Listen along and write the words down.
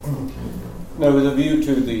Now, with a view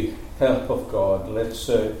to the help of God, let's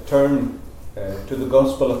turn to the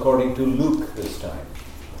Gospel according to Luke this time,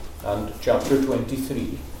 and chapter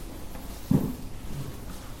 23.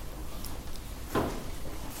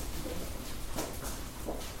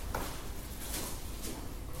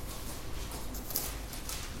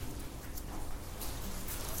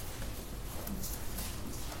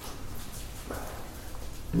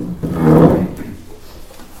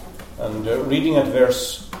 And reading at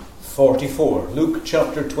verse 44, Luke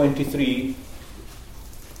chapter 23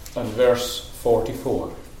 and verse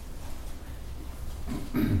 44.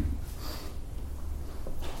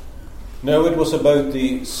 Now it was about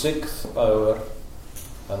the 6th hour,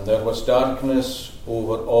 and there was darkness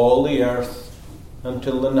over all the earth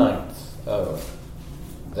until the 9th hour.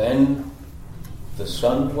 Then the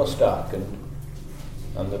sun was darkened,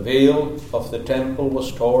 and the veil of the temple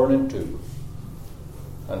was torn in two.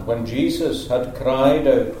 And when Jesus had cried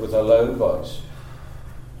out with a loud voice,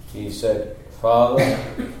 he said, Father,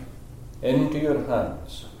 into your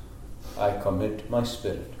hands I commit my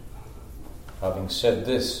spirit. Having said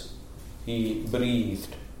this, he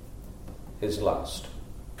breathed his last.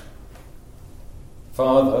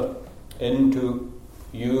 Father, into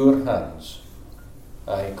your hands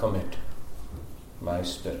I commit my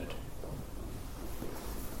spirit.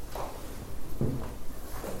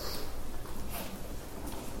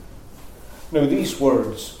 Now, these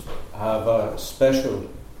words have a special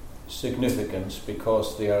significance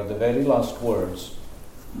because they are the very last words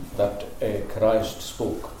that Christ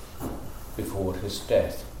spoke before his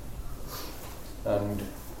death. And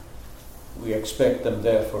we expect them,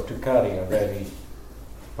 therefore, to carry a very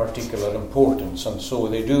particular importance, and so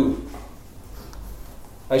they do.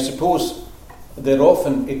 I suppose they're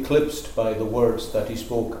often eclipsed by the words that he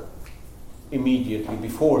spoke immediately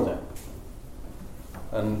before them.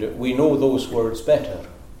 And we know those words better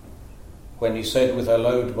when he said with a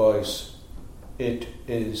loud voice, it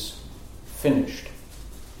is finished.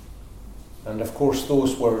 And of course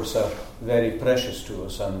those words are very precious to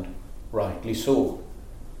us, and rightly so.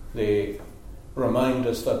 They remind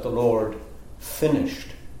us that the Lord finished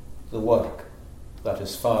the work that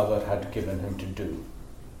his Father had given him to do.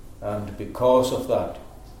 And because of that,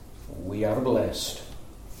 we are blessed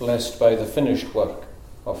by the finished work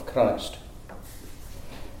of Christ.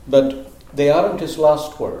 But they aren't his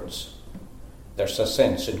last words. There's a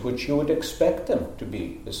sense in which you would expect them to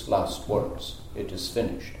be his last words. It is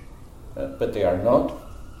finished. But they are not.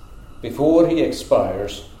 Before he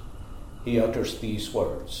expires, he utters these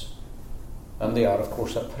words. And they are, of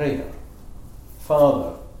course, a prayer.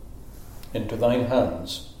 Father, into thine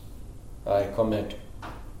hands I commit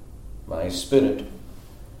my spirit.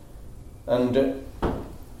 And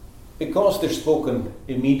because they're spoken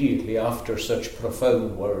immediately after such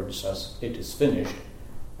profound words as it is finished,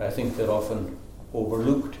 I think they're often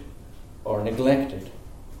overlooked or neglected.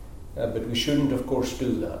 But we shouldn't, of course,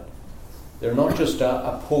 do that. They're not just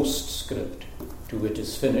a postscript to it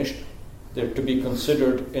is finished. They're to be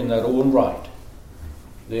considered in their own right.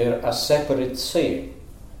 They're a separate saying.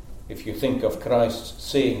 If you think of Christ's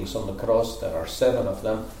sayings on the cross, there are 7 of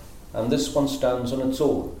them, and this one stands on its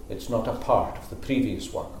own. It's not a part of the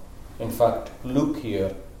previous one. In fact, Luke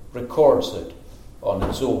here records it on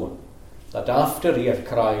its own, that after he had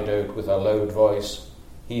cried out with a loud voice,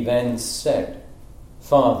 he then said,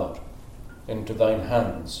 Father, into thine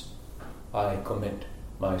hands I commit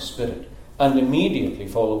my spirit. And immediately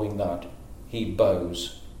following that, he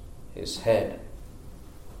bows his head.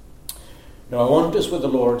 Now I want us, with the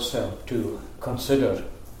Lord's help, to consider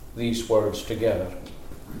these words together.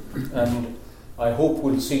 And I hope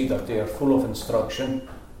we'll see that they are full of instruction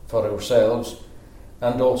for ourselves,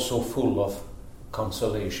 and also full of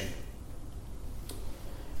consolation.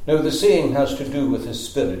 Now the saying has to do with his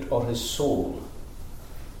spirit or his soul.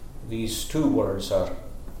 These two words are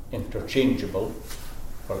interchangeable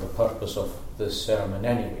for the purpose of this sermon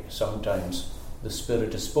anyway. Sometimes the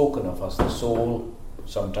spirit is spoken of as the soul,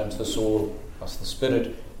 sometimes the soul as the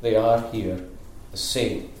spirit. They are here the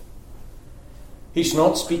same. He's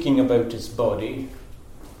not speaking about his body,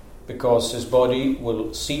 because his body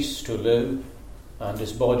will cease to live, and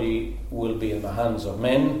his body will be in the hands of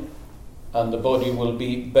men, and the body will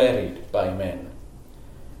be buried by men.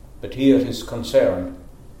 But here his concern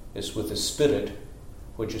is with his spirit,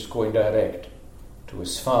 which is going direct to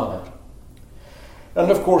his Father. And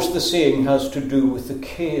of course the saying has to do with the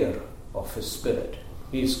care of his spirit.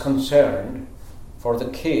 He is concerned for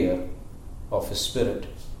the care of his spirit.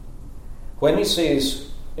 When he says,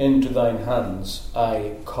 into thine hands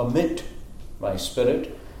I commit my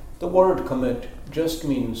spirit, the word commit just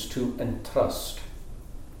means to entrust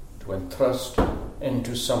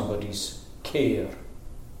into somebody's care,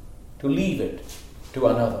 to leave it to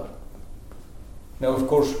another. Now, of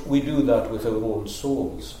course, we do that with our own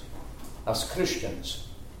souls. As Christians,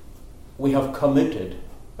 we have committed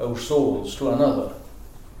our souls to another.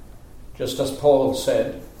 Just as Paul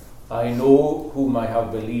said, I know whom I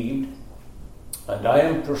have believed, and I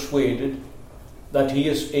am persuaded that he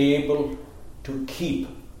is able to keep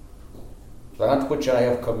that which I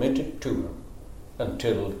have committed to him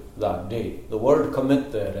until that day. The word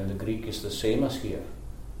commit there in the Greek is the same as here.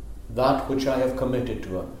 That which I have committed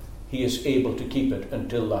to him, he is able to keep it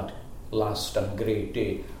until that last and great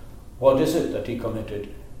day. What is it that he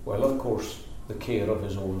committed? Well, of course, the care of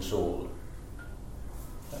his own soul.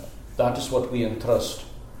 That is what we entrust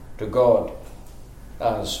to God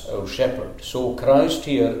as our shepherd. So Christ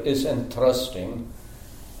here is entrusting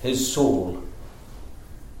his soul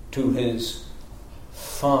to his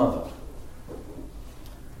Father.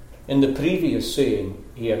 In the previous saying,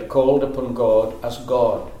 he had called upon God as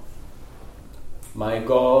God. My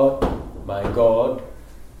God,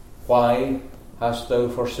 why hast thou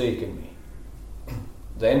forsaken me?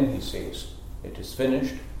 Then he says, it is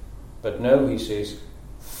finished. But now he says,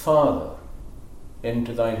 Father,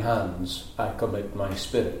 into thine hands I commit my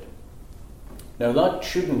spirit. Now that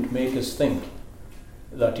shouldn't make us think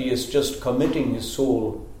that he is just committing his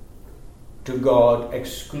soul to God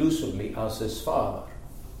exclusively as his Father.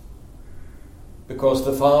 Because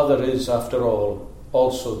the Father is, after all,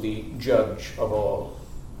 also the judge of all.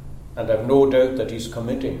 And I've no doubt that he's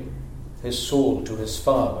committing his soul to his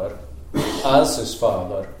Father as his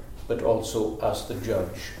Father, but also as the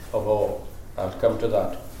judge of all. I'll come to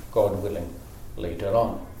that, God willing, later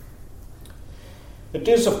on. It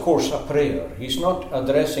is, of course, a prayer. He's not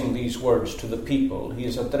addressing these words to the people. He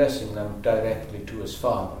is addressing them directly to his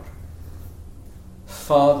Father.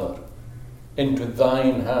 Father, into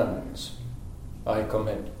thine hands I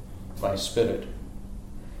commit my spirit.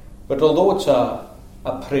 But although it's a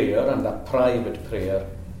prayer and a private prayer,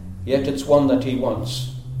 yet it's one that he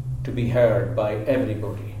wants to be heard by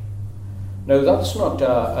everybody. Now that's not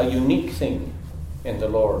a unique thing in the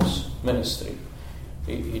Lord's ministry.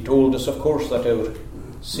 He told us, of course, that our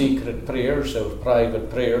secret prayers, our private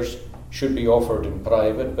prayers, should be offered in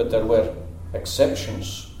private, but there were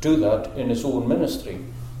exceptions to that in his own ministry.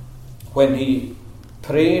 When he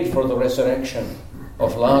prayed for the resurrection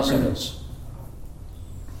of Lazarus,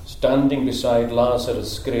 standing beside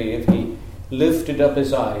Lazarus' grave, he lifted up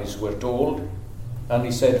his eyes, we're told, and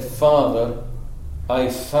he said, Father, I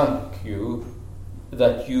thank you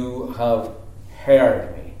that you have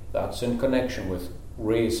heard me. That's in connection with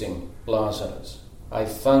raising Lazarus. I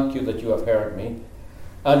thank you that you have heard me,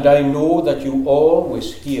 and I know that you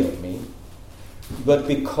always hear me, but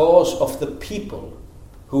because of the people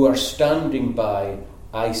who are standing by,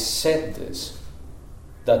 I said this,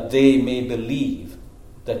 that they may believe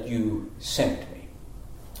that you sent me.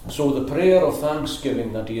 So the prayer of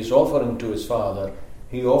thanksgiving that he is offering to his Father,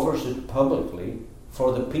 he offers it publicly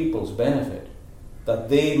for the people's benefit, that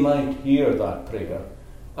they might hear that prayer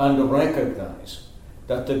and recognize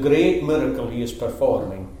that the great miracle he is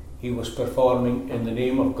performing, he was performing in the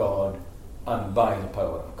name of God and by the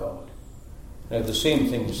power of God. Now the same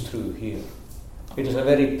thing is true here. It is a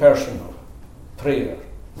very personal prayer.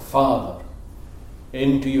 Father,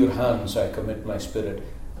 into your hands I commit my spirit.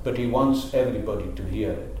 But he wants everybody to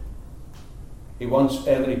hear it. He wants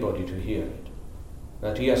everybody to hear it.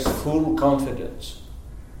 That he has full confidence,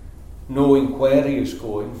 knowing where he is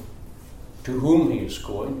going, to whom he is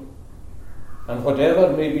going, and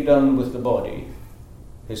whatever may be done with the body,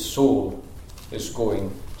 his soul is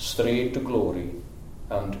going straight to glory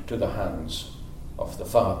and to the hands of the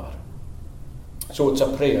Father. So it's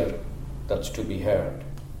a prayer that's to be heard.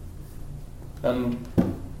 And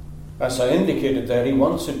as I indicated there, he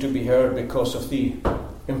wants it to be heard because of the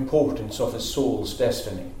importance of his soul's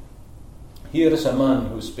destiny. Here is a man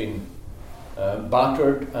who's been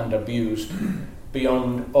battered and abused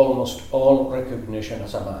beyond almost all recognition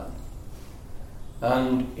as a man.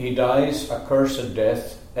 And he dies a cursed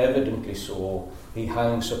death, evidently so. He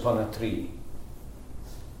hangs upon a tree.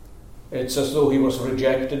 It's as though he was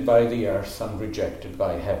rejected by the earth and rejected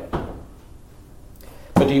by heaven.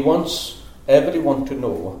 But he wants everyone to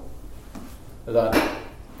know that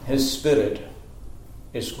his spirit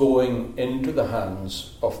is going into the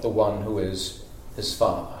hands of the one who is his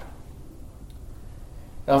Father.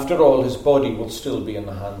 After all, his body will still be in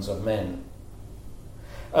the hands of men.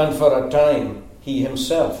 And for a time, he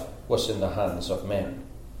himself was in the hands of men.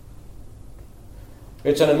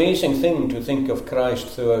 It's an amazing thing to think of Christ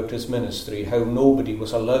throughout his ministry, how nobody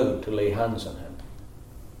was allowed to lay hands on him.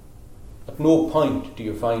 At no point do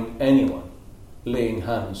you find anyone laying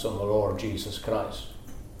hands on the Lord Jesus Christ.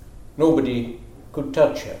 Nobody could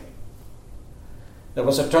touch him. There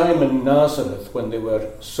was a time in Nazareth when they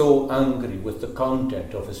were so angry with the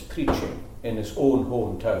content of his preaching in his own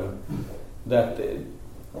hometown that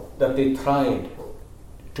they tried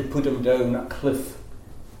to put him down a cliff,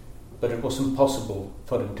 but it was impossible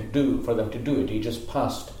for them to do it. He just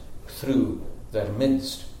passed through their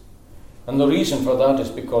midst. And the reason for that is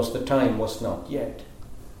because the time was not yet.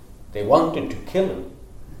 They wanted to kill him,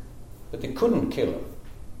 but they couldn't kill him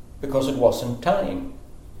because it wasn't time.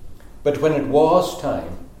 But when it was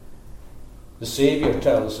time, the Saviour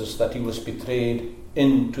tells us that he was betrayed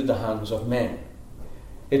into the hands of men.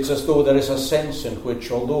 It's as though there is a sense in which,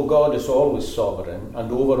 although God is always sovereign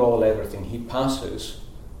and over all everything, he passes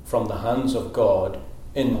from the hands of God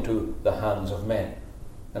into the hands of men.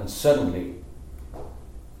 And suddenly,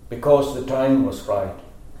 because the time was right,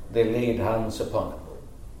 they laid hands upon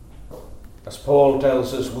him. As Paul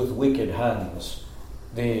tells us, with wicked hands,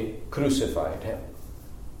 they crucified him.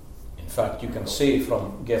 In fact, you can say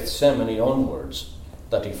from Gethsemane onwards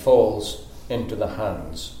that he falls into the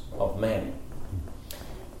hands of men.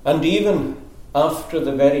 And even after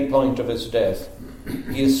the very point of his death,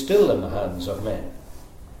 he is still in the hands of men.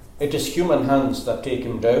 It is human hands that take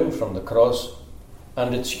him down from the cross,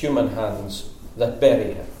 and it's human hands that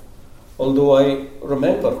bury him. Although I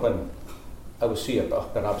remember when I was here,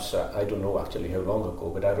 perhaps I don't know actually how long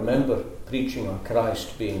ago, but I remember preaching on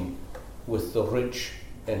Christ being with the rich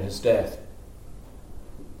in his death.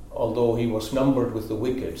 Although he was numbered with the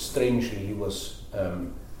wicked, strangely he was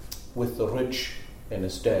with the rich in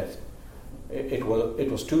his death. It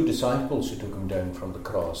was two disciples who took him down from the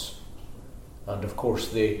cross. And of course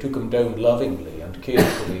they took him down lovingly and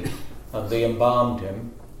carefully, and they embalmed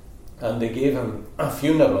him, and they gave him a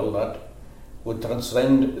funeral that would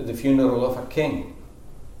transcend the funeral of a king.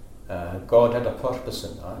 God had a purpose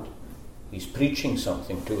in that. He's preaching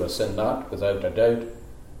something to us in that, without a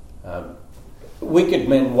doubt. Wicked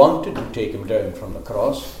men wanted to take him down from the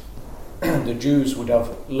cross. The Jews would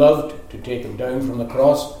have loved to take him down from the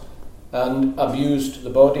cross and abused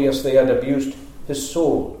the body as they had abused his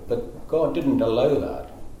soul. But God didn't allow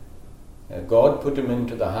that. God put him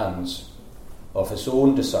into the hands of his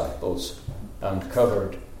own disciples and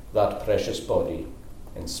covered that precious body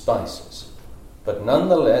in spices. But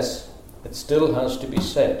nonetheless, it still has to be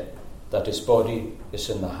said that his body is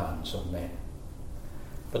in the hands of men.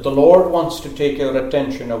 But the Lord wants to take our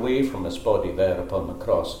attention away from his body there upon the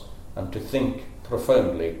cross and to think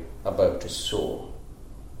profoundly about his soul.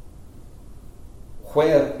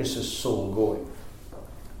 Where is his soul going?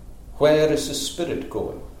 Where is his spirit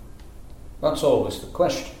going? That's always the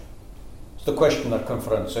question. It's the question that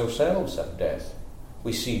confronts ourselves at death.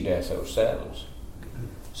 We see death ourselves.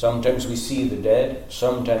 Sometimes we see the dead.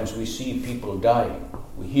 Sometimes we see people dying.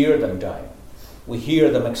 We hear them die. We hear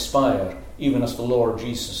them expire, even as the Lord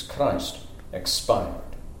Jesus Christ expired.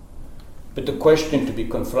 But the question to be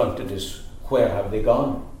confronted is, where have they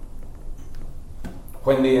gone?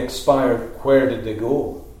 When they expired, where did they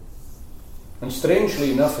go? And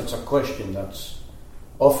strangely enough, it's a question that's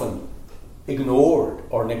often ignored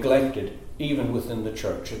or neglected, even within the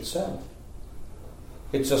church itself.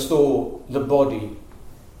 It's as though the body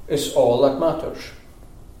is all that matters.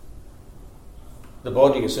 The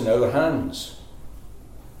body is in our hands.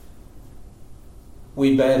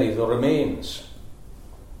 We bury the remains,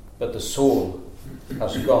 but the soul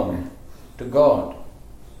has gone to God.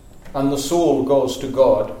 And the soul goes to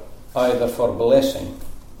God either for blessing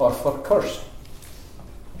or for cursing.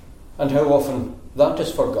 And how often that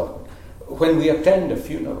is forgotten. When we attend a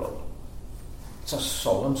funeral, it's a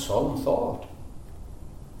solemn, solemn thought.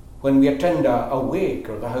 When we attend a wake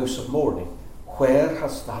or the house of mourning, where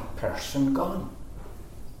has that person gone?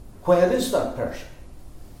 Where is that person?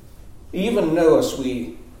 Even now as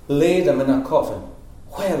we lay them in a coffin,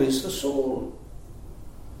 where is the soul?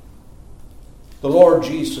 The Lord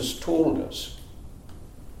Jesus told us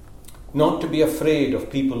not to be afraid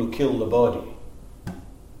of people who kill the body.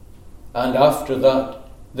 And after that,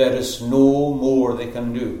 there is no more they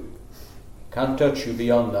can do. Can't touch you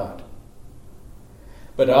beyond that.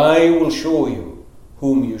 But I will show you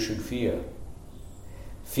whom you should fear.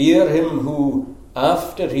 Fear him who,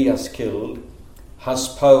 after he has killed, has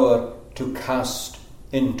power to cast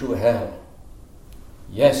into hell.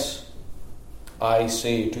 Yes, I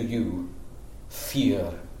say to you,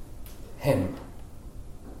 fear him.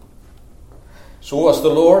 So as the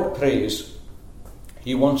Lord prays,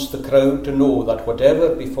 he wants the crowd to know that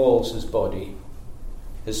whatever befalls his body,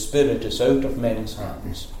 his spirit is out of men's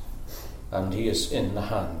hands, and he is in the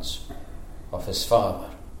hands of his Father.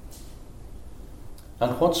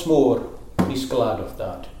 And what's more, he's glad of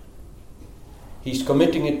that. He's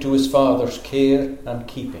committing it to his Father's care and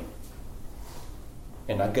keeping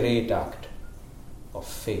in a great act of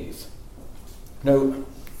faith. Now,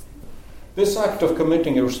 this act of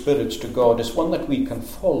committing our spirits to God is one that we can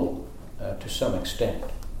follow to some extent.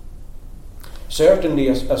 Certainly,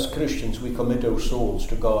 as Christians, we commit our souls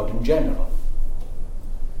to God in general.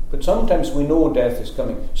 But sometimes we know death is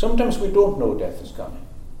coming. Sometimes we don't know death is coming.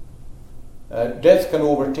 Death can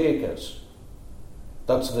overtake us.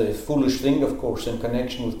 That's the foolish thing, of course, in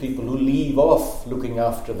connection with people who leave off looking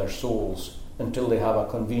after their souls until they have a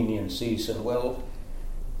convenient season. Well,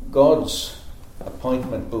 God's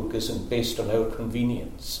appointment book isn't based on our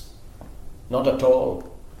convenience. Not at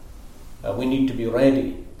all. We need to be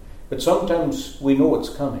ready. But sometimes we know it's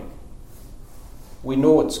coming. We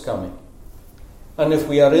know it's coming. And if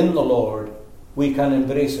we are in the Lord, we can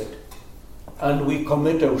embrace it. And we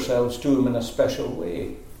commit ourselves to Him in a special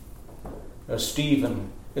way.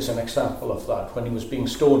 Stephen is an example of that. When he was being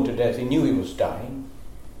stoned to death, he knew he was dying.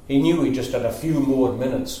 He knew he just had a few more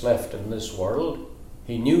minutes left in this world.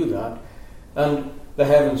 He knew that. And the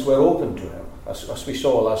heavens were open to him. As we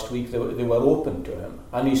saw last week, they were open to him.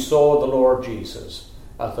 And he saw the Lord Jesus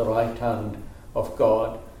at the right hand of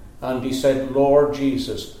God. And he said, Lord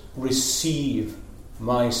Jesus, receive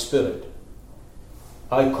my spirit.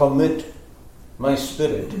 I commit my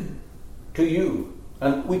spirit to you.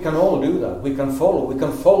 And we can all do that. We can follow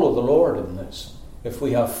the Lord in this if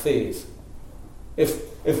we have faith.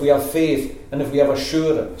 If we have faith and if we have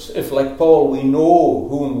assurance, if like Paul we know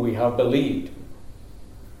whom we have believed,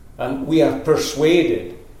 and we are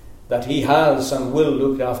persuaded that he has and will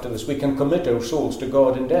look after us, we can commit our souls to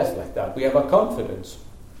God in death like that. We have a confidence.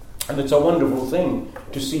 And it's a wonderful thing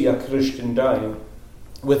to see a Christian dying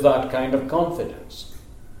with that kind of confidence.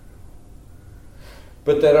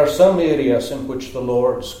 But there are some areas in which the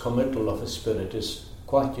Lord's committal of His Spirit is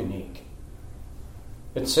quite unique.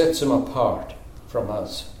 It sets Him apart from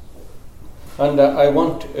us. And I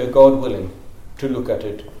want, God willing, to look at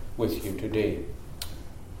it with you today,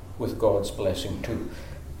 with God's blessing too.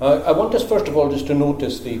 I want us first of all just to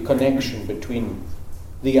notice the connection between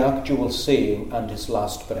the actual saying and His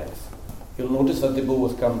last breath. You'll notice that they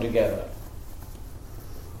both come together.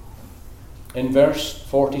 In verse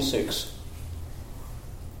 46,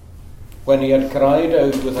 when he had cried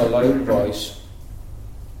out with a loud voice,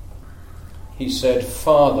 he said,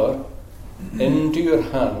 Father, into your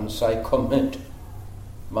hands I commit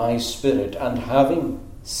my spirit. And having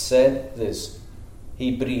said this,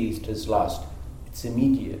 he breathed his last. It's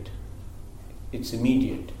immediate. It's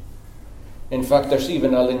immediate. In fact, there's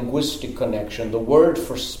even a linguistic connection. The word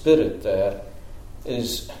for spirit there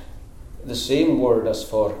is the same word as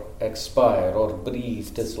for expire or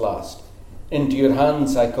breathed his last. Into your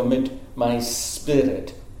hands I commit my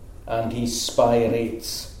spirit, and he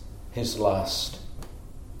spirates his last.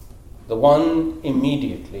 The one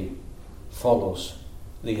immediately follows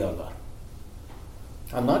the other.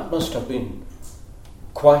 And that must have been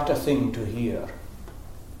quite a thing to hear.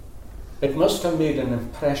 It must have made an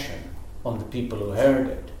impression on the people who heard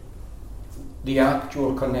it. The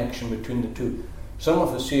actual connection between the two. Some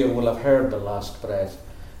of us here will have heard the last breath.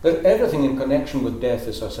 That everything in connection with death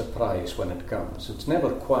is a surprise when it comes. It's never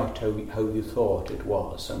quite how you thought it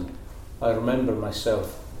was. And I remember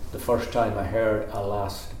myself the first time I heard a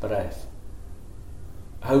last breath.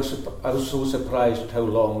 I was so surprised at how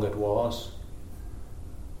long it was.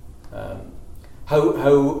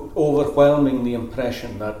 How overwhelming the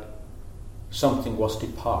impression that something was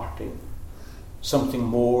departing. Something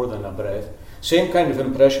more than a breath. Same kind of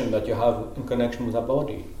impression that you have in connection with a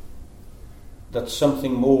body. That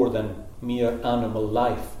something more than mere animal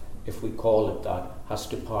life, if we call it that, has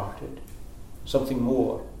departed. Something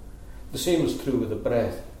more. The same is true with the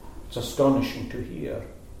breath. It's astonishing to hear.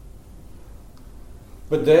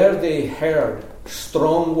 But there they heard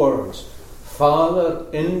strong words. Father,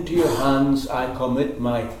 into your hands I commit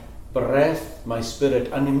my breath, my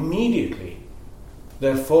spirit. And immediately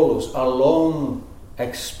there follows a long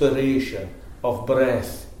expiration of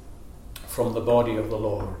breath from the body of the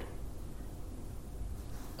Lord.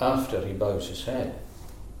 After he bows his head.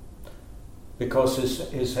 Because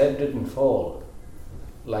his head didn't fall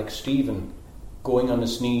like Stephen going on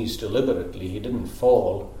his knees deliberately. He didn't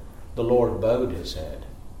fall. The Lord bowed his head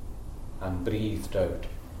and breathed out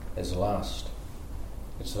his last.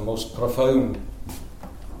 It's the most profound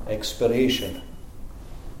expiration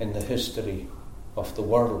in the history of the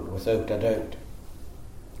world, without a doubt.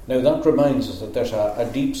 Now that reminds us that there's a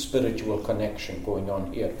deep spiritual connection going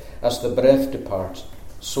on here. As the breath departs,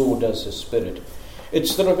 so does his spirit.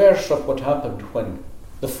 It's the reverse of what happened when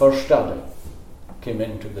the first Adam came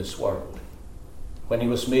into this world. when he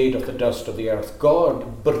was made of the dust of the earth,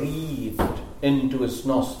 God breathed into his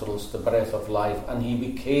nostrils the breath of life, and he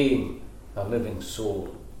became a living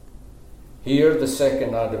soul. Here the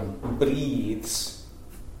second Adam breathes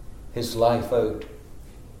his life out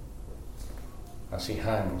as he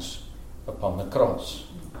hangs upon the cross.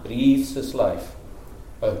 Breathes his life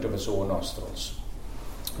out of his own nostrils.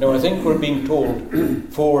 Now I think we're being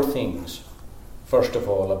told 4 things, first of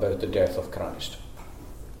all, about the death of Christ.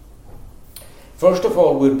 First of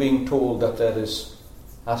all, we're being told that there is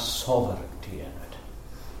a sovereignty in it.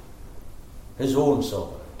 His own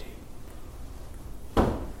sovereignty.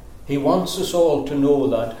 He wants us all to know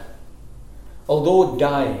that although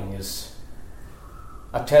dying is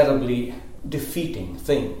a terribly defeating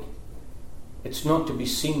thing, it's not to be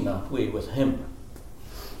seen that way with him.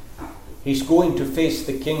 He's going to face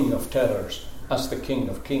the King of Terrors as the King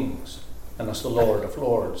of Kings and as the Lord of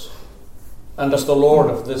Lords and as the Lord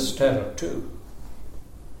of this terror too.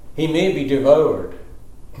 He may be devoured,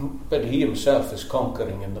 but he himself is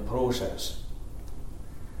conquering in the process.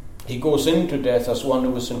 He goes into death as one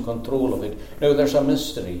who is in control of it. Now there's a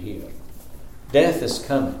mystery here. Death is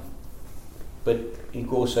coming, but he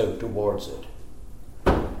goes out towards it.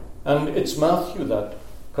 And it's Matthew that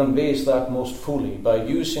conveys that most fully by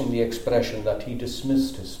using the expression that he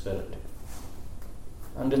dismissed his spirit.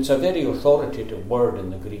 And it's a very authoritative word in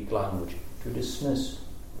the Greek language, to dismiss.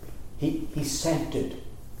 He sent it.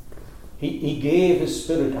 He gave his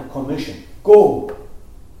spirit a commission. Go.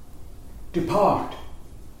 Depart.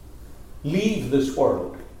 Leave this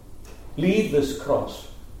world. Leave this cross.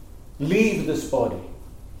 Leave this body.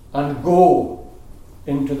 And go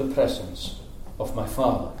into the presence of my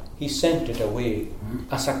Father. He sent it away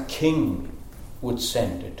as a king would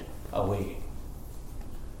send it away.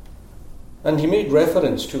 And he made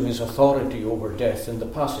reference to his authority over death in the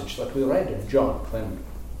passage that we read in John, when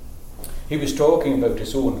he was talking about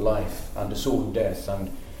his own life and his own death.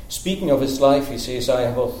 And speaking of his life, he says, I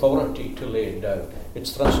have authority to lay it down.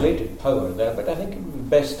 It's translated power there, but I think it would be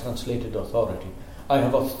best translated authority. I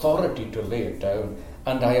have authority to lay it down,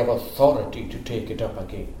 and I have authority to take it up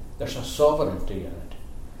again. There's a sovereignty in it.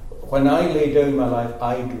 When I lay down my life,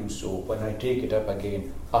 I do so. When I take it up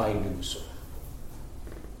again, I do so.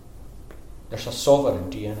 There's a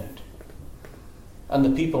sovereignty in it. And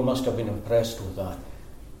the people must have been impressed with that.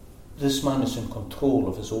 This man is in control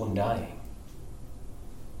of his own dying.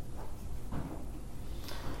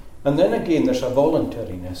 And then again, there's a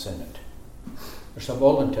voluntariness in it. There's a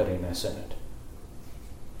voluntariness in it.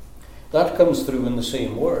 That comes through in the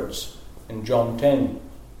same words in John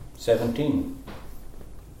 10:17.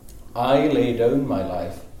 I lay down my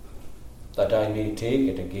life that I may take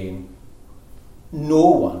it again. No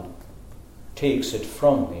one takes it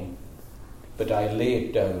from me, but I lay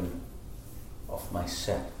it down of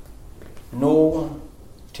myself. No one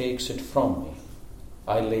takes it from me.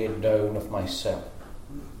 I lay it down of myself.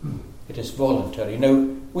 It is voluntary. Now,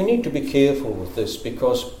 we need to be careful with this,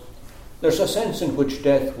 because there's a sense in which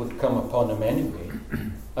death would come upon him anyway,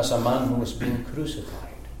 as a man who was being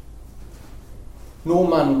crucified. No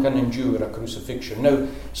man can endure a crucifixion. Now,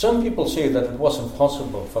 some people say that it wasn't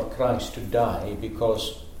possible for Christ to die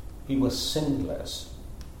because he was sinless.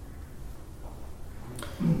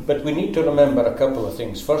 But we need to remember a couple of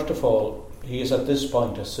things. First of all, he is at this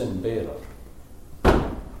point a sin bearer.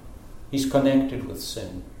 He's connected with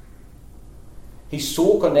sin. He's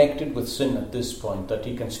so connected with sin at this point that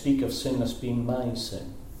he can speak of sin as being my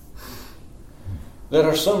sin. There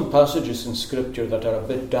are some passages in Scripture that are a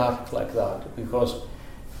bit dark like that, because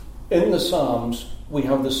in the Psalms we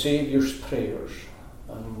have the Saviour's prayers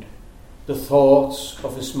and the thoughts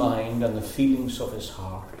of his mind and the feelings of his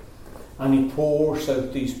heart. And he pours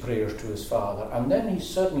out these prayers to his Father. And then he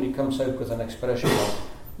suddenly comes out with an expression of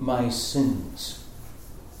my sins.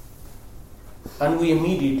 And we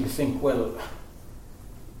immediately think, well,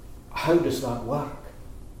 how does that work?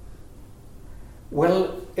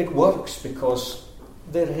 Well, it works because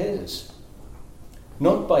they're his.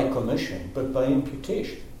 Not by commission, but by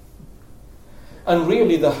imputation. And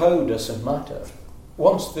really the how doesn't matter.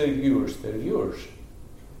 Once they're yours, they're yours.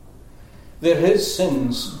 They're his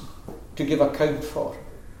sins to give account for.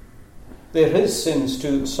 They're his sins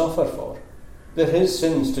to suffer for. They're his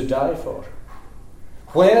sins to die for.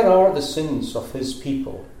 Where are the sins of his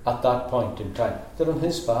people at that point in time? They're on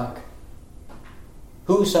his back.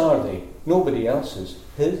 Whose are they? Nobody else's.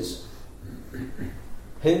 His.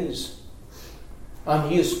 His.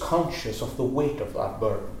 And he is conscious of the weight of that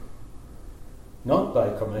burden. Not by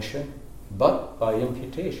commission, but by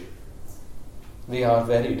imputation. They are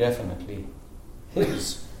very definitely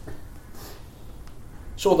his.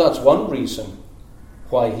 So that's one reason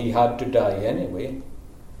why he had to die anyway.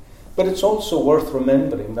 But it's also worth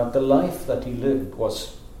remembering that the life that he lived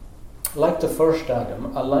was, like the first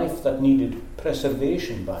Adam, a life that needed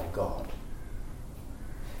preservation by God.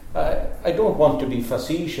 I don't want to be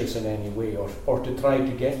facetious in any way or to try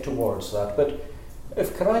to get towards that, but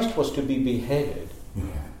if Christ was to be beheaded,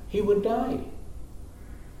 he would die.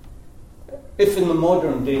 If in the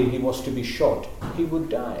modern day he was to be shot, he would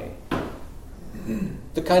die.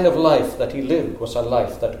 The kind of life that he lived was a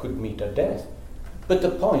life that could meet a death. But the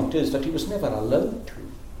point is that he was never allowed to.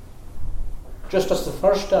 Just as the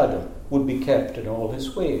first Adam would be kept in all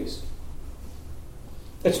his ways.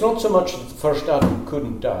 It's not so much that the first Adam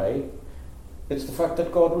couldn't die, it's the fact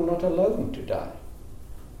that God would not allow him to die.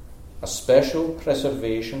 A special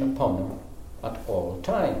preservation upon him at all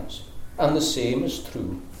times. And the same is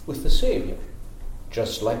true with the Saviour.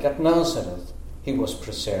 Just like at Nazareth, he was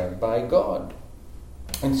preserved by God.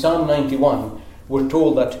 In Psalm 91, we're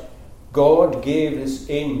told that God gave his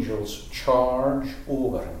angels charge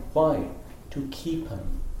over him. Why? To keep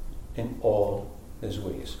him in all his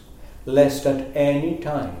ways, lest at any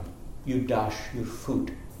time you dash your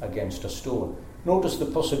foot against a stone. Notice the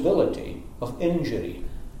possibility of injury.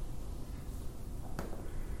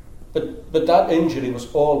 But that injury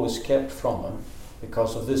was always kept from him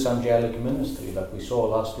because of this angelic ministry that we saw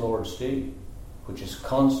last Lord's Day, which is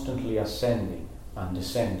constantly ascending and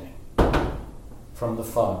descending from the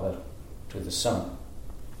Father to the Son.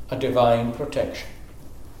 A divine protection.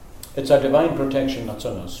 It's a divine protection that's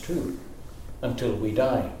on us too, until we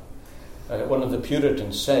die. One of the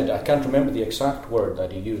Puritans said, I can't remember the exact word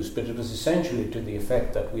that he used, but it was essentially to the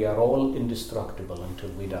effect that we are all indestructible until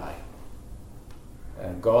we die.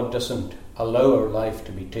 God doesn't allow our life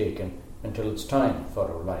to be taken until it's time for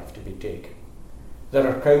our life to be taken. There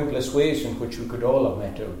are countless ways in which we could all have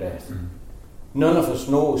met our death. None of us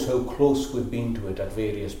knows how close we've been to it at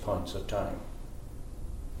various points of time.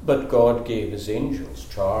 But God gave his angels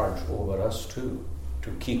charge over us too,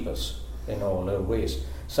 to keep us in all our ways.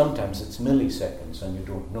 Sometimes it's milliseconds and you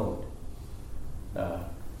don't know it.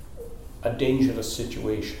 A dangerous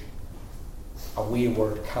situation, a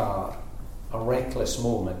wayward car, a reckless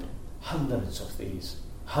moment, hundreds of these,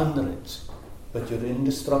 hundreds, but you're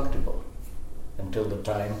indestructible until the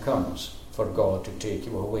time comes for God to take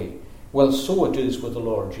you away. Well, so it is with the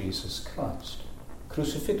Lord Jesus Christ.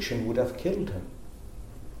 Crucifixion would have killed him.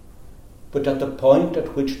 But at the point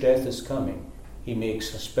at which death is coming, he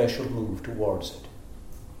makes a special move towards it,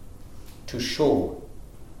 to show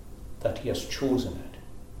that he has chosen it,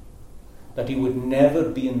 that he would never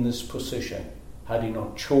be in this position had he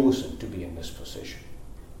not chosen to be in this position.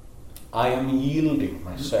 I am yielding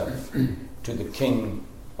myself to the King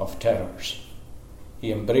of Terrors.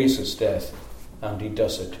 He embraces death, and he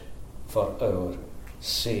does it for our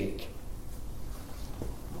sake.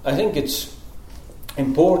 I think it's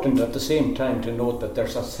important at the same time to note that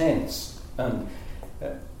there's a sense, and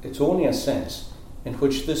it's only a sense, in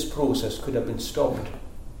which this process could have been stopped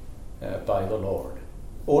by the Lord.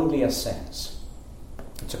 Only a sense.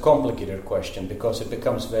 It's a complicated question because it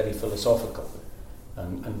becomes very philosophical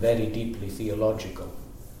and very deeply theological.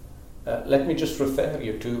 Let me just refer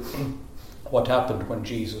you to what happened when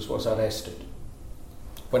Jesus was arrested.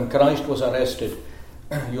 When Christ was arrested,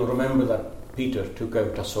 you'll remember that Peter took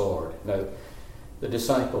out a sword. Now, the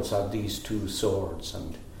disciples had these two swords,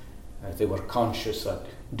 and they were conscious that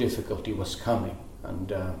difficulty was coming.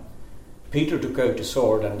 And Peter took out a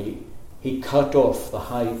sword, and he cut off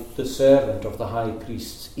the servant of the high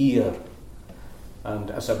priest's ear.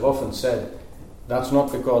 And as I've often said, that's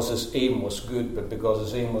not because his aim was good, but because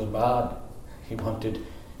his aim was bad. He wanted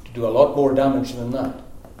to do a lot more damage than that.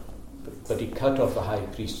 But he cut off the high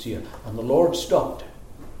priest's ear, and the Lord stopped him.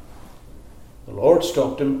 The Lord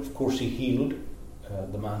stopped him. Of course, he healed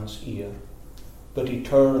the man's ear, but he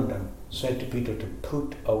turned and said to Peter to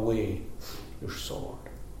put away your sword.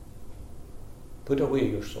 Put away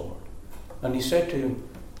your sword. And he said to him,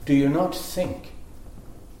 do you not think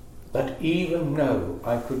that even now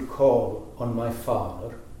I could call on my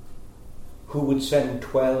Father, who would send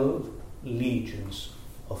 12 legions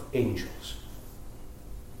of angels?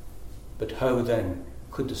 But how then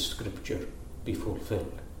could the scripture be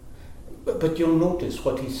fulfilled? But you'll notice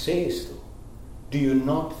what he says though. Do you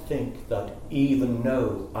not think that even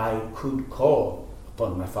now I could call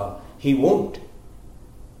upon my Father? He won't.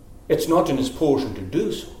 It's not in his portion to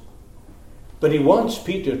do so. But he wants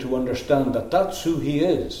Peter to understand that that's who he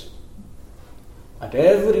is. At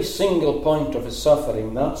every single point of his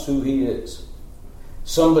suffering, that's who he is.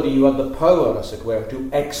 Somebody who had the power, as it were, to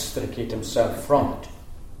extricate himself from it.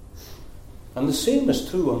 And the same is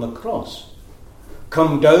true on the cross.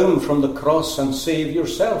 Come down from the cross and save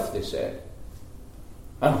yourself, they said.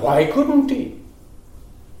 And why couldn't he?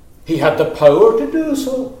 He had the power to do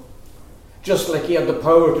so, just like he had the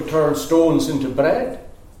power to turn stones into bread.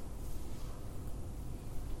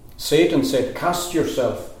 Satan said, cast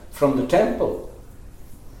yourself from the temple,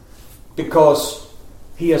 because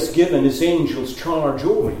he has given his angels charge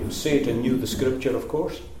over you. Satan knew the scripture, of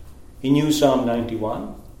course. He knew Psalm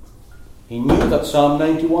 91. He knew that Psalm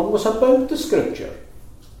 91 was about the scripture,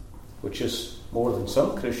 which is more than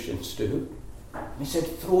some Christians do. And he said,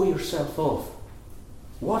 throw yourself off.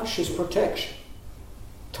 Watch his protection.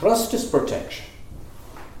 Trust his protection.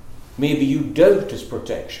 Maybe you doubt his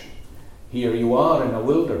protection. Here you are in a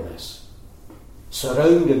wilderness,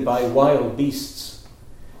 surrounded by wild beasts.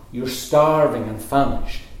 You're starving and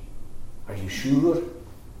famished. Are you sure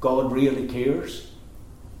God really cares?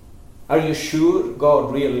 Are you sure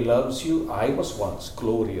God really loves you? I was once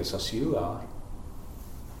glorious as you are.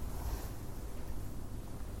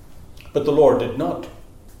 But the Lord did not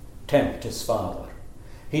tempt his Father.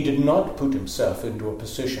 He did not put himself into a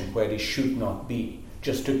position where he should not be,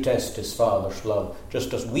 just to test his Father's love,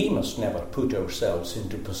 just as we must never put ourselves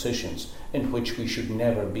into positions in which we should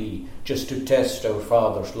never be, just to test our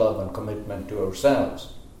Father's love and commitment to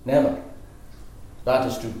ourselves. Never. That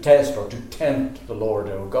is to test or to tempt the Lord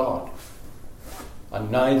our God.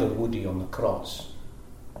 And neither would he on the cross.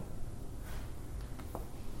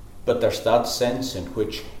 But there's that sense in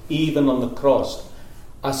which, even on the cross,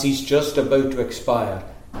 as he's just about to expire,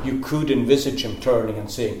 you could envisage him turning and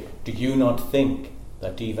saying, do you not think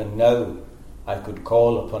that even now I could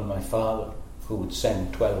call upon my Father, who would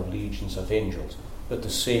send 12 legions of angels, but the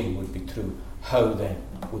same would be true? How then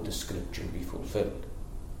would the scripture be fulfilled?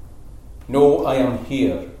 No, I am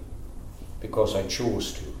here because I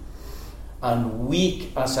chose to. And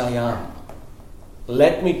weak as I am,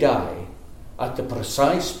 let me die at the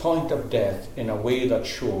precise point of death in a way that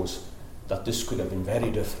shows that this could have been very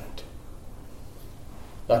different.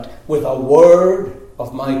 That with a word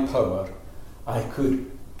of my power, I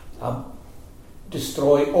could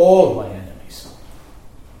destroy all my enemies.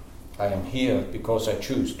 I am here because I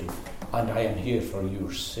choose to, and I am here for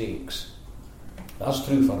your sakes. That's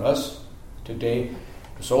true for us today.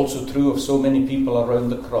 It's also true of so many people around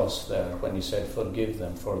the cross there when he said, forgive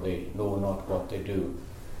them, for they know not what they do.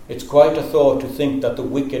 It's quite a thought to think that the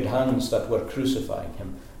wicked hands that were crucifying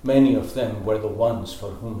him, many of them were the ones for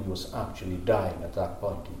whom he was actually dying at that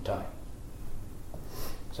point in time.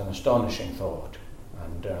 It's an astonishing thought.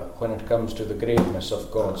 And when it comes to the greatness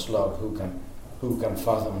of God's love, who can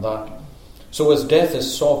fathom that? So as death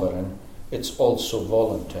is sovereign, it's also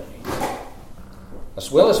voluntary.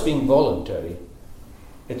 As well as being voluntary,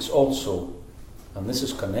 it's also, and this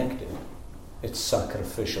is connected, it's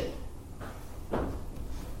sacrificial.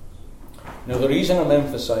 Now, the reason I'm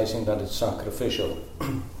emphasizing that it's sacrificial,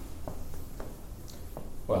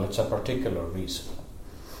 well, it's a particular reason.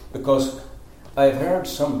 Because I've heard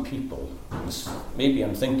some people, this may be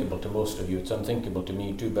unthinkable to most of you, it's unthinkable to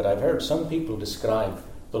me too, but I've heard some people describe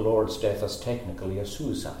the Lord's death as technically a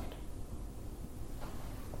suicide.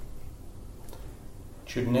 It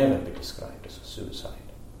should never be described as a suicide.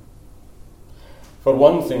 For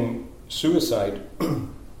one thing, suicide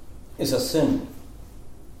is a sin.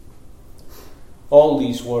 All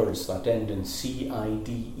these words that end in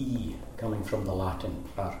C-I-D-E, coming from the Latin,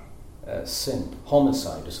 are sin.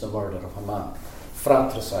 Homicide is the murder of a man.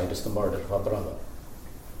 Fratricide is the murder of a brother.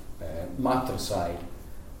 Matricide,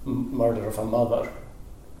 murder of a mother.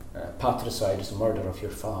 Patricide is the murder of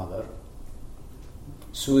your father.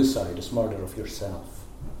 Suicide is murder of yourself.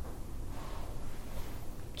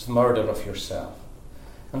 It's the murder of yourself.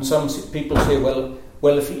 And some people say, well,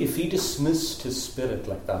 if he dismissed his spirit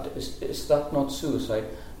like that, is that not suicide?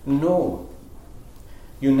 No.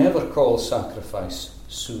 You never call sacrifice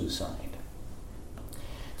suicide.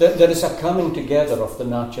 There is a coming together of the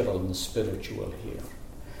natural and the spiritual here.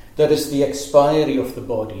 There is the expiry of the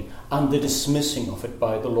body and the dismissing of it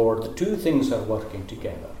by the Lord. The two things are working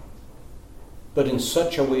together, but in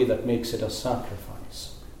such a way that makes it a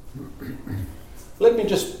sacrifice. Let me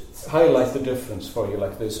just highlight the difference for you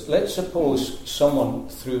like this. Let's suppose someone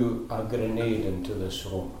threw a grenade into this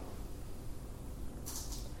room.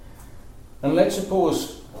 And let's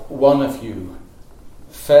suppose one of you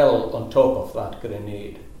fell on top of that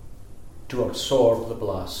grenade to absorb the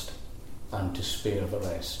blast and to spare the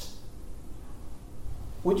rest.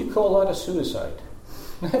 Would you call that a suicide?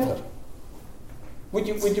 Never. Would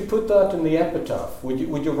you put that in the epitaph? Would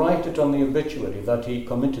you write it on the obituary that he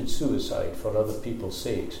committed suicide for other people's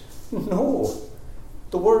sakes? No.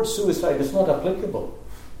 The word suicide is not applicable.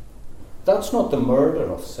 That's not the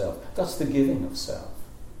murder of self. That's the giving of self.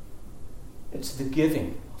 It's the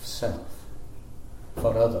giving of self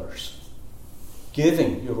for others.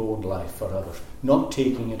 Giving your own life for others, not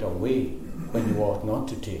taking it away when you ought not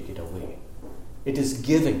to take it away. It is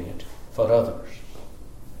giving it for others.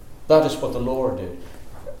 That is what the Lord did.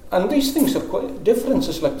 And these things are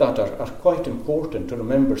differences like that are quite important to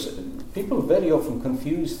remember. People very often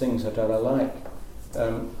confuse things that are alike.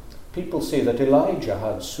 People say that Elijah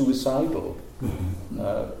had suicidal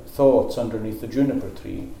thoughts underneath the juniper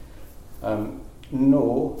tree.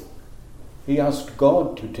 No, he asked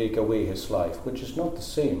God to take away his life, which is not the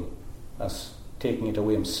same as taking it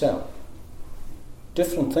away himself.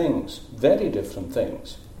 Different things, very different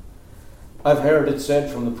things. I've heard it said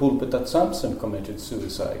from the pulpit that Samson committed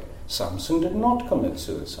suicide. Samson did not commit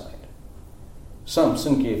suicide.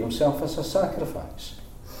 Samson gave himself as a sacrifice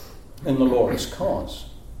in the Lord's cause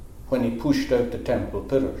when he pushed out the temple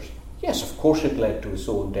pillars. Yes, of course it led to his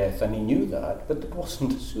own death, and he knew that, but it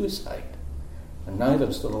wasn't a suicide. And neither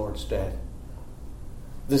is the Lord's death.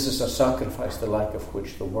 This is a sacrifice the like of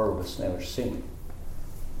which the world has never seen.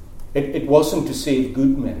 It wasn't to save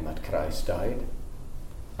good men that Christ died.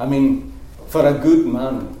 I mean, for a good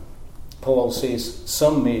man, Paul says,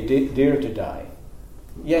 some may dare to die.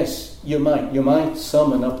 Yes, you might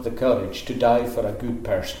summon up the courage to die for a good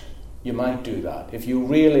person. You might do that if you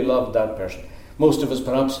really loved that person. Most of us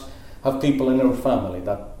perhaps have people in our family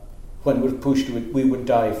that when we're pushed to it, we would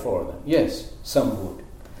die for them. Yes, some would.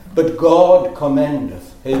 But God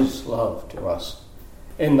commendeth his love to us,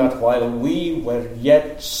 in that while we were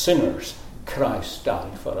yet sinners, Christ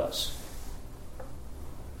died for us.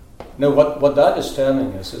 Now, what that is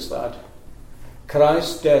telling us is that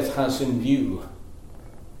Christ's death has in view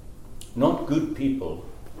not good people,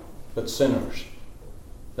 but sinners,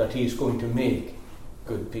 that he is going to make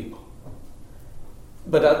good people.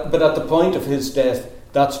 But at the point of his death,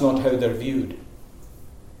 that's not how they're viewed.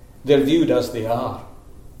 They're viewed as they are.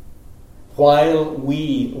 While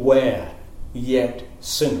we were yet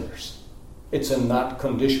sinners, it's in that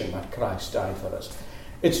condition that Christ died for us.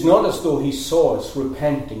 It's not as though he saw us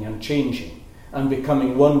repenting and changing and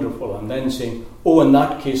becoming wonderful and then saying, oh, in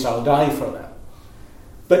that case I'll die for them.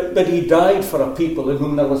 But he died for a people in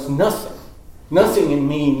whom there was nothing. Nothing in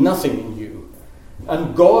me, nothing in you.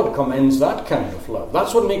 And God commends that kind of love.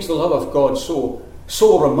 That's what makes the love of God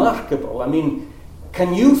so remarkable. I mean,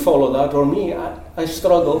 can you follow that or me? I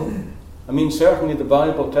struggle. I mean, certainly the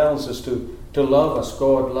Bible tells us to love as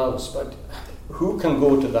God loves, but who can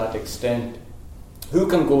go to that extent? Who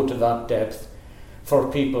can go to that depth for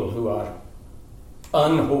people who are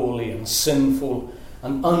unholy and sinful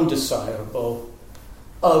and undesirable,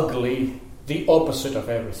 ugly, the opposite of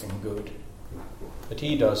everything good? But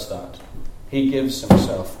he does that. He gives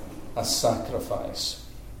himself a sacrifice.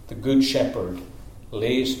 The Good Shepherd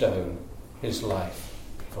lays down his life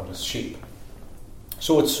for his sheep.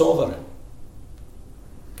 So it's sovereign.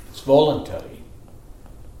 It's voluntary.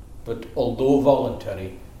 But although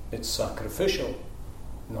voluntary, it's sacrificial,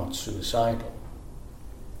 not suicidal.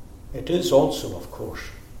 It is also, of course,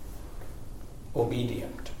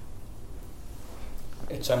 obedient.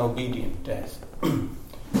 It's an obedient death.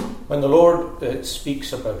 When the Lord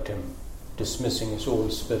speaks about him dismissing his own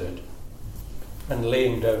spirit and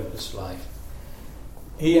laying down his life,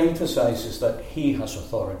 he emphasizes that he has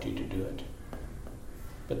authority to do it.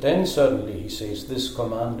 But then suddenly he says, this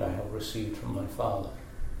command I have received from my Father.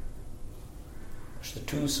 There's the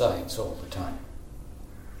two sides all the time.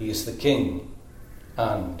 He is the king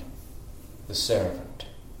and the servant.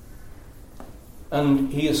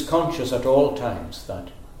 And he is conscious at all times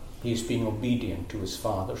that he is being obedient to his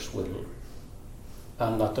Father's will,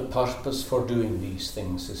 and that the purpose for doing these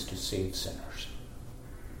things is to save sinners.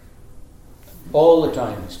 All the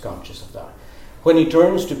time he's conscious of that. When he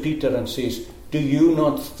turns to Peter and says, do you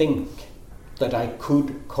not think that I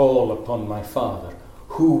could call upon my Father,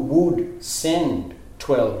 who would send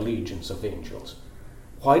 12 legions of angels?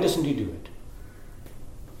 Why doesn't he do it?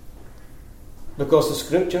 Because the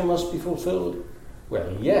scripture must be fulfilled?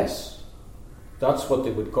 Well, yes. That's what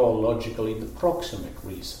they would call logically the proximate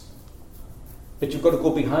reason. But you've got to go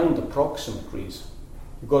behind the proximate reason.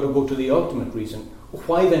 You've got to go to the ultimate reason.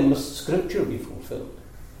 Why then must Scripture be fulfilled?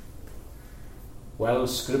 Well,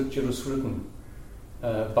 Scripture is written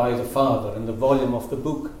by the Father in the volume of the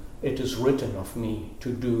book. It is written of me,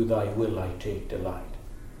 to do thy will I take delight.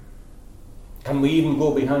 Can we even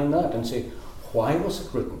go behind that and say, why was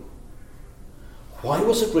it written? Why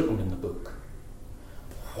was it written in the book?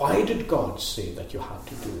 Why did God say that you had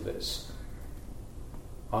to do this?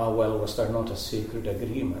 Well, was there not a sacred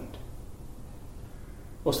agreement?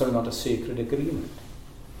 Was there not a sacred agreement?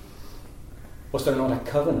 Was there not a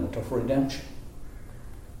covenant of redemption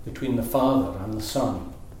between the Father and the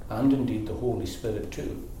Son, and indeed the Holy Spirit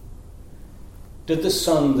too? Did the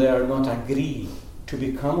Son there not agree to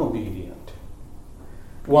become obedient?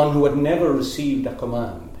 One who had never received a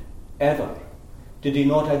command, ever, did he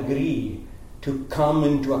not agree to come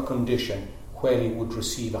into a condition where he would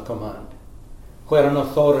receive a command, where an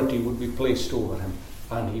authority would be placed over him,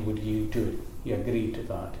 and he would yield to it? He agreed to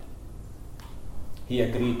that. He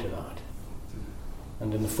agreed to that.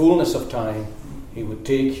 And in the fullness of time, he would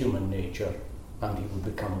take human nature and he would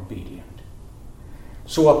become obedient.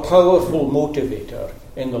 So a powerful motivator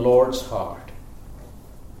in the Lord's heart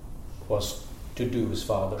was to do his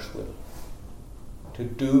Father's will. To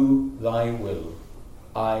do thy will,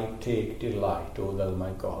 I take delight, O thou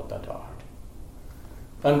my God that art.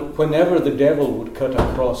 And whenever the devil would cut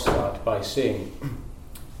across that by saying,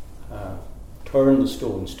 turn the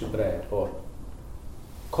stones to bread, or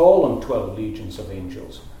call on 12 legions of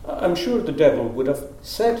angels, I'm sure the devil would have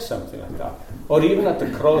said something like that. Or even at the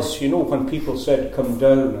cross, when people said, come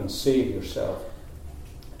down and save yourself,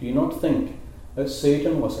 do you not think that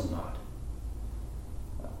Satan was in that?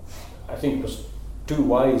 I think it was too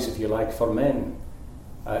wise, if you like, for men.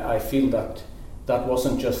 I feel that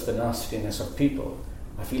wasn't just the nastiness of people.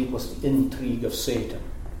 I feel it was the intrigue of Satan,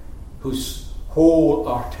 whose whole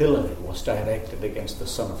artillery was directed against the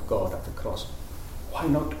Son of God at the cross. Why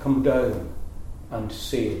not come down and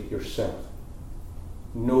save yourself?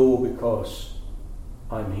 No, because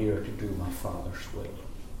I'm here to do my Father's will,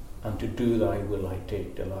 and to do thy will I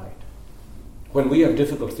take delight. When we have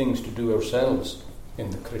difficult things to do ourselves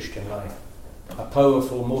in the Christian life, a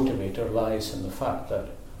powerful motivator lies in the fact that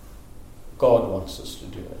God wants us to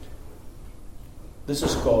do it. This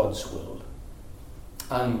is God's will.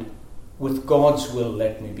 And with God's will,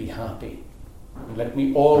 let me be happy. And let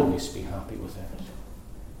me always be happy within it.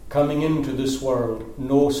 Coming into this world,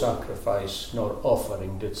 no sacrifice nor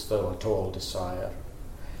offering didst thou at all desire.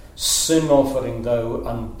 Sin offering thou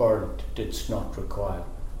unburnt didst not require.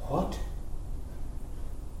 What?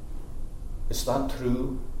 Is that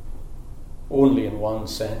true? Only in one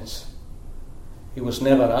sense. He was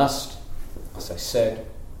never asked, as I said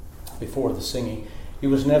before the singing, he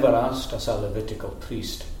was never asked as a Levitical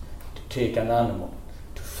priest to take an animal,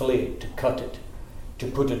 to flay it, to cut it, to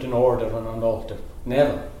put it in order on an altar.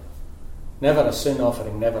 Never. Never a sin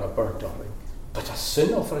offering, never a burnt offering. But a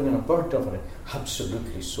sin offering and a burnt offering,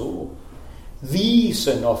 absolutely so. The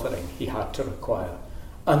sin offering he had to require,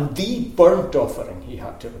 and the burnt offering he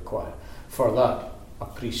had to require. For that, a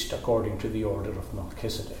priest, according to the order of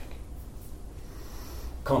Melchizedek,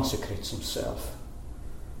 consecrates himself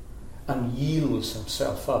and yields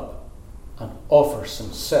himself up and offers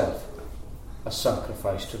himself a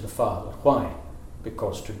sacrifice to the Father. Why?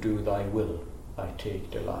 Because to do thy will I take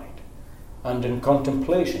delight. And in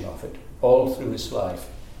contemplation of it, all through his life,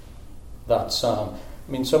 that psalm.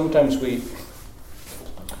 Sometimes we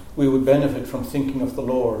would benefit from thinking of the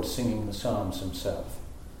Lord singing the psalms himself.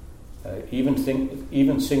 Even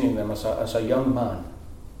singing them as a young man.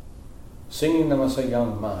 Singing them as a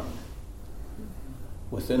young man.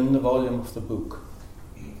 Within the volume of the book,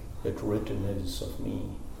 it written is of me.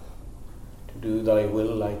 To do thy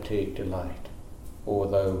will I take delight, O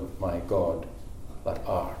thou my God that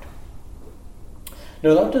art.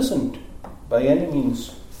 Now that doesn't by any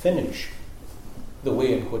means finish the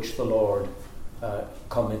way in which the Lord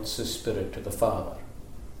commits his Spirit to the Father.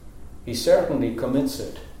 He certainly commits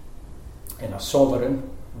it in a sovereign,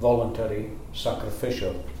 voluntary,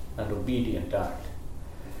 sacrificial and obedient act.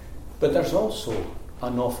 But there's also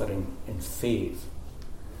an offering in faith,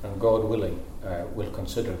 and God willing, we'll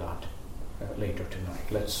consider that later tonight.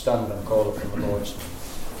 Let's stand and call upon the Lord's name.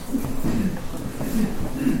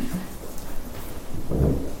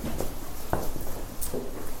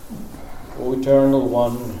 O Eternal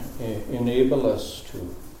One, enable us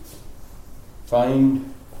to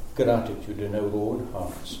find gratitude in our own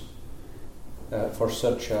hearts for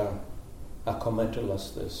such a committal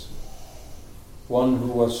as this. One who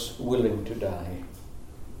was willing to die.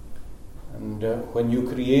 And when you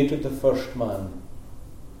created the first man,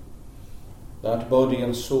 that body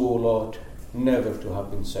and soul ought never to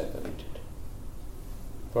have been separated.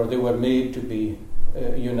 For they were made to be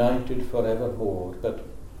united forevermore, but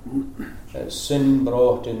sin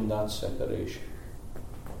brought in that separation.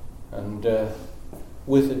 And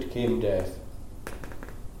with it came death.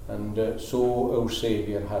 And so our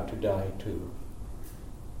Saviour had to die too.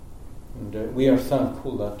 And we are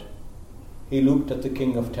thankful that he looked at the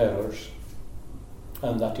King of Terrors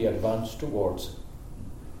and that he advanced towards him.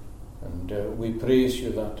 And we praise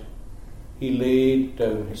you that he laid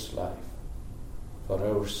down his life for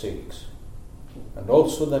our sakes and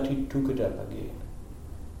also that he took it up again,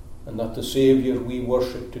 and that the Saviour we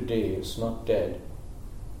worship today is not dead.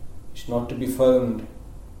 He's not to be found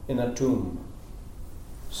in a tomb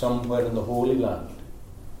somewhere in the Holy Land,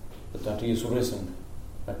 but that he is risen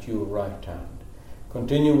at your right hand.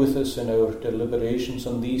 Continue with us in our deliberations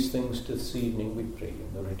on these things this evening, we pray,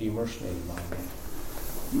 in the Redeemer's name. Amen.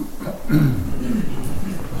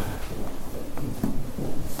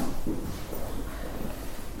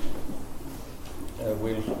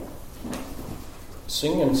 We'll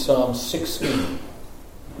sing in Psalm 16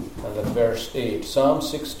 and at verse 8. Psalm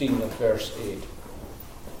 16 at verse 8.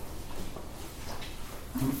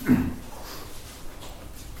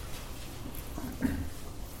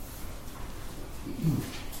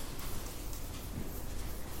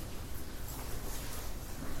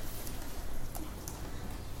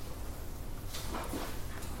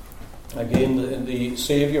 Again, the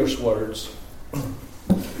Saviour's words.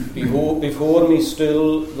 Before me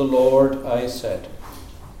still the Lord I set.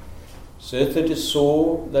 Sith it is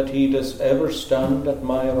so that he does ever stand at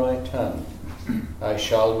my right hand, I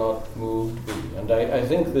shall not moved be. And I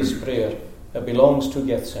think this prayer belongs to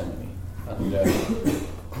Gethsemane, and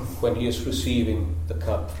when he is receiving the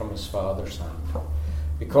cup from his Father's hand.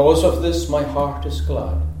 Because of this my heart is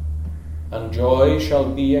glad, and joy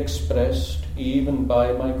shall be expressed even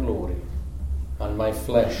by my glory, and my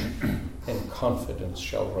flesh in confidence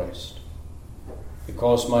shall rest.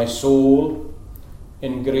 Because my soul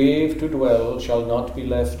in grave to dwell shall not be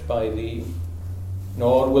left by thee,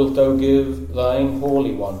 nor wilt thou give thine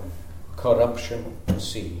Holy One corruption to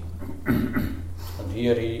see. And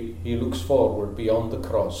here he looks forward beyond the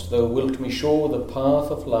cross. Thou wilt me show the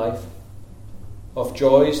path of life, of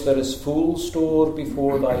joys there is full store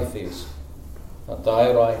before thy face. At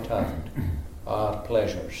thy right hand are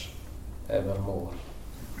pleasures evermore.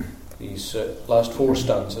 These last four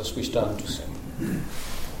stanzas we stand to sing.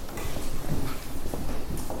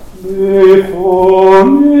 Before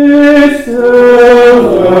me still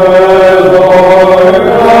the Lord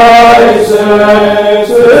rises,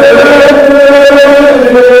 it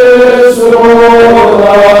is so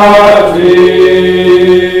that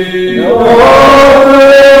he knows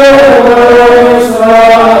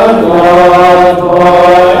and that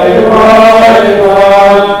by right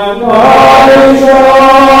hand I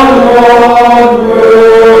shall not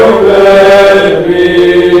move it be.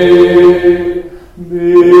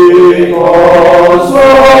 Because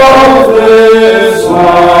of this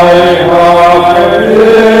my heart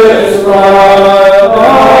is glad,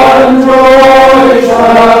 and joy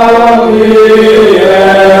shall be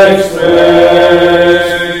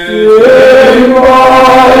expressed in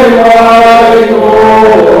my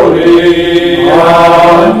glory,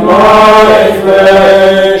 and my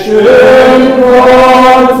flesh in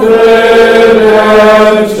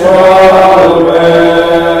confidence shall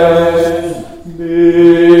rest.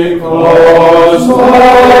 Because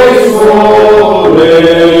my soul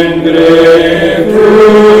in grave to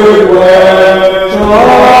dwell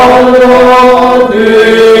shall not be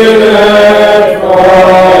left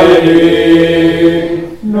by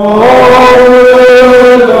thee, nor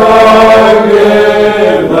will I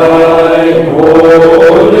give thy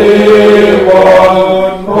Holy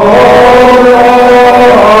One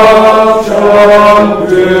corruption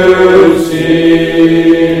to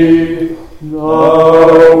see.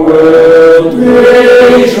 Thou wilt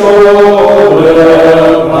me show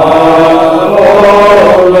the path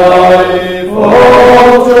of life,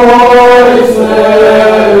 of joys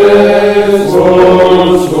there is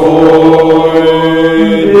full store.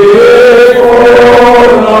 Before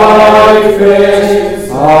thy face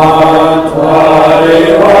at thy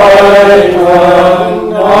right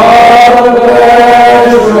hand are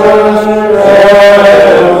pleasures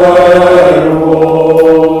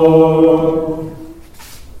evermore.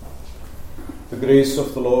 The grace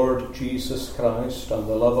of the Lord Jesus Christ, and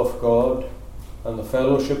the love of God, and the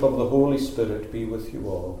fellowship of the Holy Spirit be with you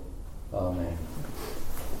all. Amen.